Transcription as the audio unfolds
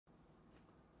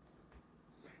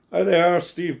Hi there,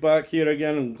 Steve back here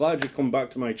again. I'm glad you come back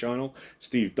to my channel,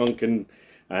 Steve Duncan,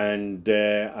 and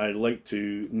I'd like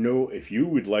to know if you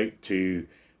would like to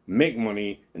make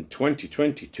money in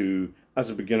 2022 as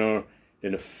a beginner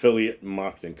in affiliate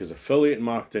marketing, because affiliate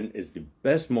marketing is the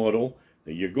best model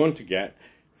that you're going to get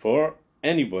for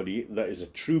anybody that is a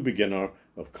true beginner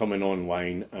of coming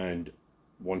online and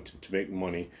wanting to make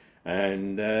money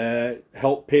and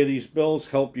help pay these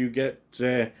bills, help you get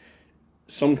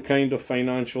some kind of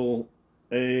financial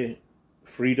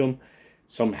freedom,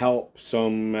 some help,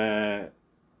 some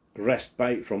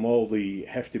respite from all the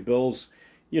hefty bills,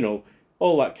 you know,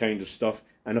 all that kind of stuff.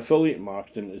 And affiliate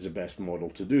marketing is the best model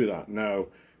to do that. Now,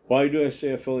 why do I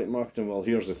say affiliate marketing? Well,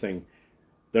 here's the thing.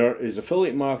 There is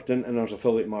affiliate marketing and there's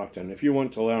affiliate marketing. If you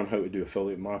want to learn how to do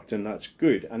affiliate marketing, that's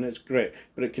good and it's great,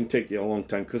 but it can take you a long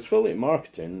time because affiliate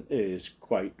marketing is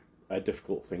quite a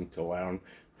difficult thing to learn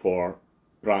for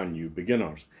brand new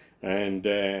beginners. And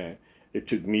it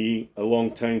took me a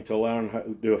long time to learn how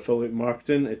to do affiliate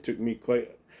marketing. It took me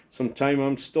quite some time.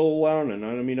 I'm still learning.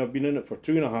 I mean, I've been in it for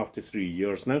 2.5 to 3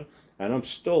 years now, and I'm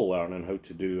still learning how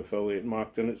to do affiliate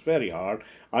marketing. It's very hard.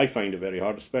 I find it very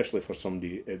hard, especially for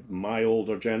somebody in my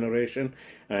older generation,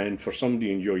 and for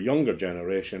somebody in your younger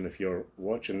generation. If you're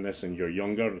watching this and you're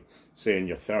younger, say in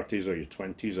your 30s or your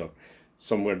 20s or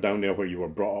somewhere down there where you were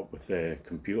brought up with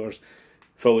computers,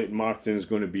 affiliate marketing is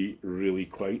going to be really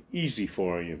quite easy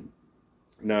for you.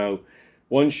 Now,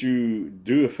 once you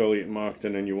do affiliate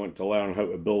marketing and you want to learn how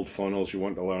to build funnels, you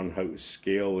want to learn how to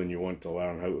scale, and you want to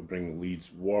learn how to bring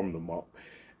leads, warm them up,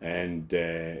 and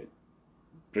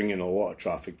bring in a lot of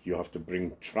traffic, you have to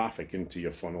bring traffic into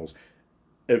your funnels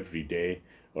every day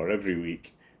or every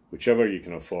week, whichever you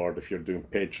can afford. If you're doing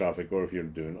paid traffic or if you're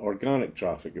doing organic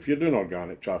traffic. If you're doing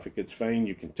organic traffic, it's fine.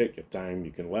 You can take your time.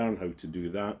 You can learn how to do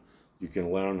that. You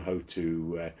can learn how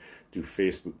to do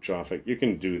Facebook traffic. You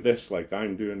can do this like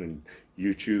I'm doing in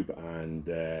YouTube, and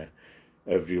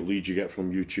every lead you get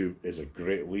from YouTube is a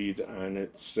great lead, and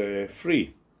it's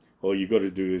free. All you got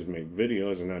to do is make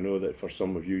videos, and I know that for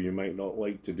some of you, you might not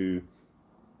like to do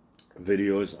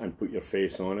videos and put your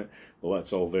face on it. Well,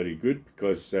 that's all very good,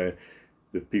 because the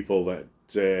people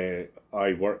that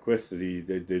I work with,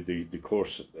 the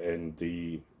course and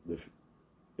the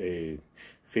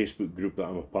Facebook group that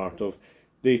I'm a part of,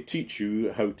 they teach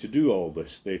you how to do all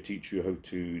this. They teach you how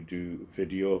to do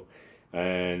video,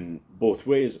 and both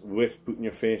ways, with putting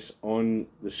your face on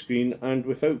the screen and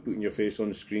without putting your face on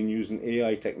the screen, using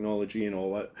AI technology and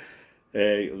all that.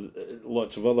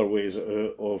 Lots of other ways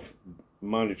of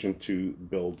managing to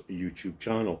build a YouTube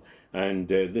channel, and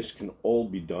this can all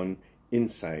be done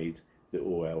inside the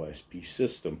OLSP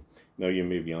system. Now you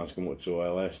may be asking, what's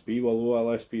OLSP? Well,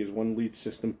 OLSP is One Lead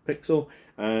System Pixel,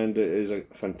 and it is a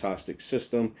fantastic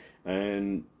system,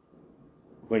 and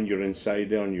when you're inside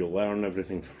there and you learn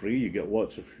everything free, you get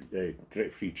lots of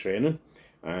great free training,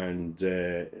 and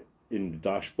in the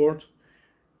dashboard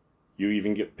you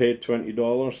even get paid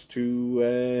 $20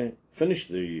 to finish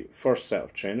the first set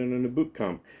of training in the boot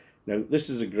camp. Now this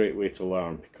is a great way to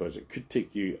learn, because it could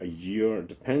take you a year. It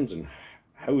depends on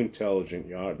how intelligent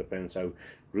you are. It depends how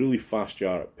really fast you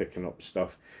are at picking up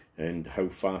stuff, and how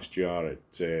fast you are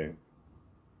at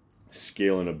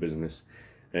scaling a business.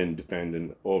 And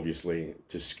depending, obviously,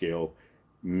 to scale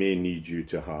may need you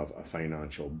to have a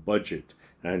financial budget,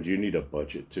 and you need a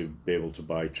budget to be able to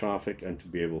buy traffic and to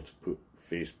be able to put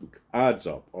Facebook ads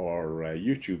up, or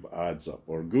YouTube ads up,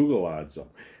 or Google ads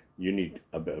up. You need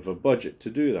a bit of a budget to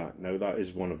do that. Now that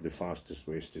is one of the fastest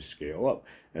ways to scale up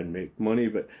and make money,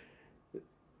 but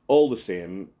all the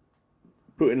same,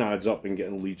 putting ads up and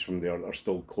getting leads from there are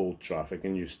still cold traffic,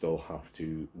 and you still have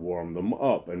to warm them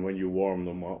up. And when you warm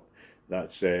them up,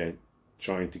 that's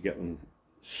trying to get them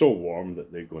so warm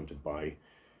that they're going to buy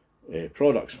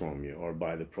products from you, or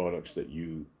buy the products that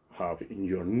you have in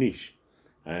your niche.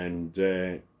 And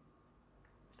the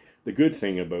good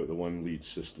thing about the One Lead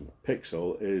System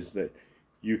Pixel is that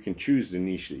you can choose the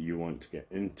niche that you want to get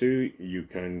into. You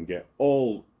can get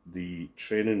all the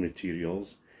training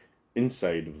materials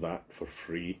inside of that for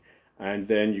free, and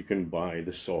then you can buy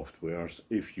the softwares.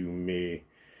 If you may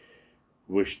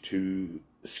wish to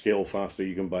scale faster,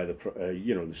 you can buy the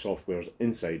the softwares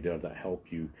inside there that help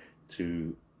you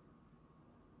to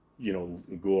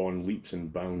go on leaps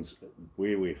and bounds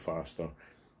way faster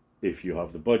if you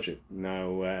have the budget. Now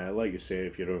like I say,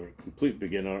 if you're a complete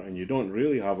beginner and you don't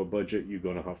really have a budget, you're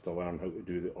going to have to learn how to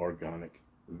do the organic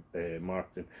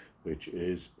marketing, which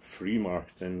is free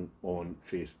marketing on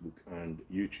Facebook and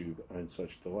YouTube and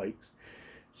such the likes.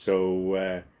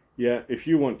 So yeah, if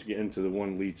you want to get into the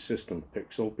One Lead System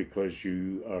Pixel because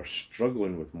you are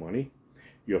struggling with money,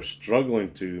 you're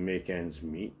struggling to make ends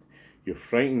meet, you're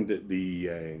frightened that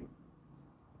the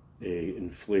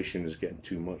inflation is getting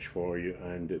too much for you,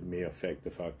 and it may affect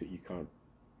the fact that you can't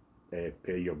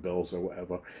pay your bills or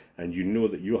whatever, and you know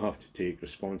that you have to take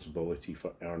responsibility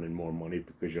for earning more money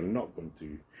because you're not going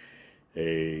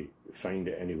to find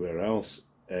it anywhere else.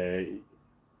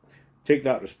 Take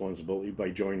that responsibility by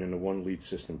joining the One Lead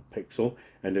System Pixel,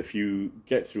 and if you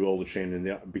get through all the training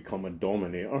there, become a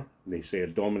dominator. They say a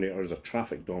dominator is a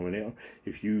traffic dominator.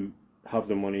 If you have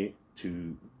the money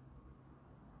to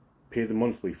pay the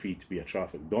monthly fee to be a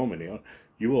traffic dominator,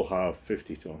 you will have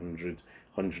 50 to 100,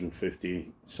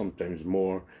 150, sometimes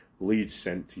more leads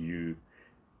sent to you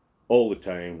all the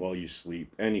time while you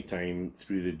sleep, anytime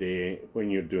through the day when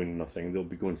you're doing nothing. They'll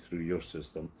be going through your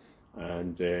system,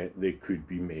 and they could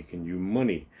be making you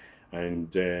money.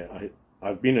 And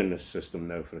I've been in this system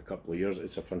now for a couple of years.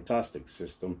 It's a fantastic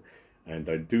system, and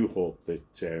I do hope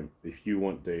that if you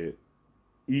want the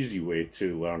easy way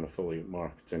to learn affiliate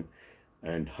marketing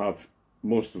and have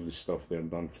most of the stuff there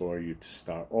done for you to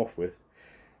start off with,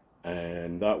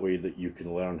 and that way that you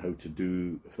can learn how to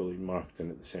do affiliate marketing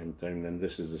at the same time, then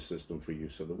this is a system for you.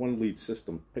 So the One Lead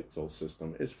System Pixel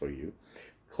system is for you.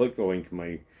 Click the link in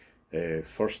my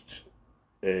first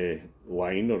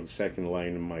line or the second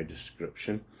line in my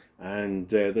description, and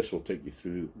this will take you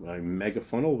through my mega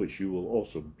funnel, which you will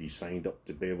also be signed up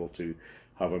to be able to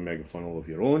have a mega funnel of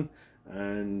your own,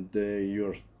 and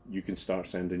you can start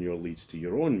sending your leads to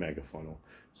your own mega funnel.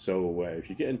 So if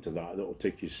you get into that, that will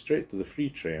take you straight to the free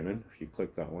training. If you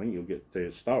click that link, you'll get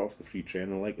to start off the free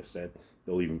training. Like I said,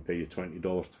 they'll even pay you $20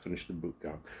 to finish the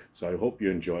bootcamp. So I hope you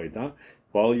enjoyed that.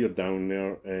 While you're down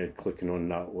there clicking on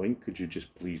that link, could you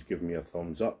just please give me a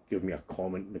thumbs up, give me a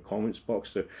comment in the comments box.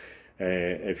 So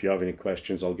if you have any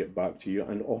questions, I'll get back to you.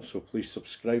 And also please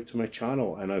subscribe to my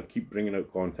channel, and I'll keep bringing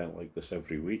out content like this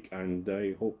every week, and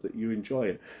I hope that you enjoy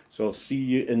it. So I'll see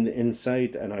you in the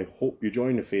inside, and I hope you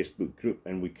join the Facebook group,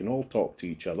 and we can all talk to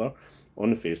each other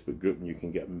on the Facebook group, and you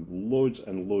can get loads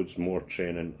and loads more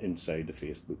training inside the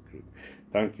Facebook group.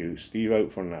 Thank you. Steve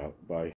out for now. Bye.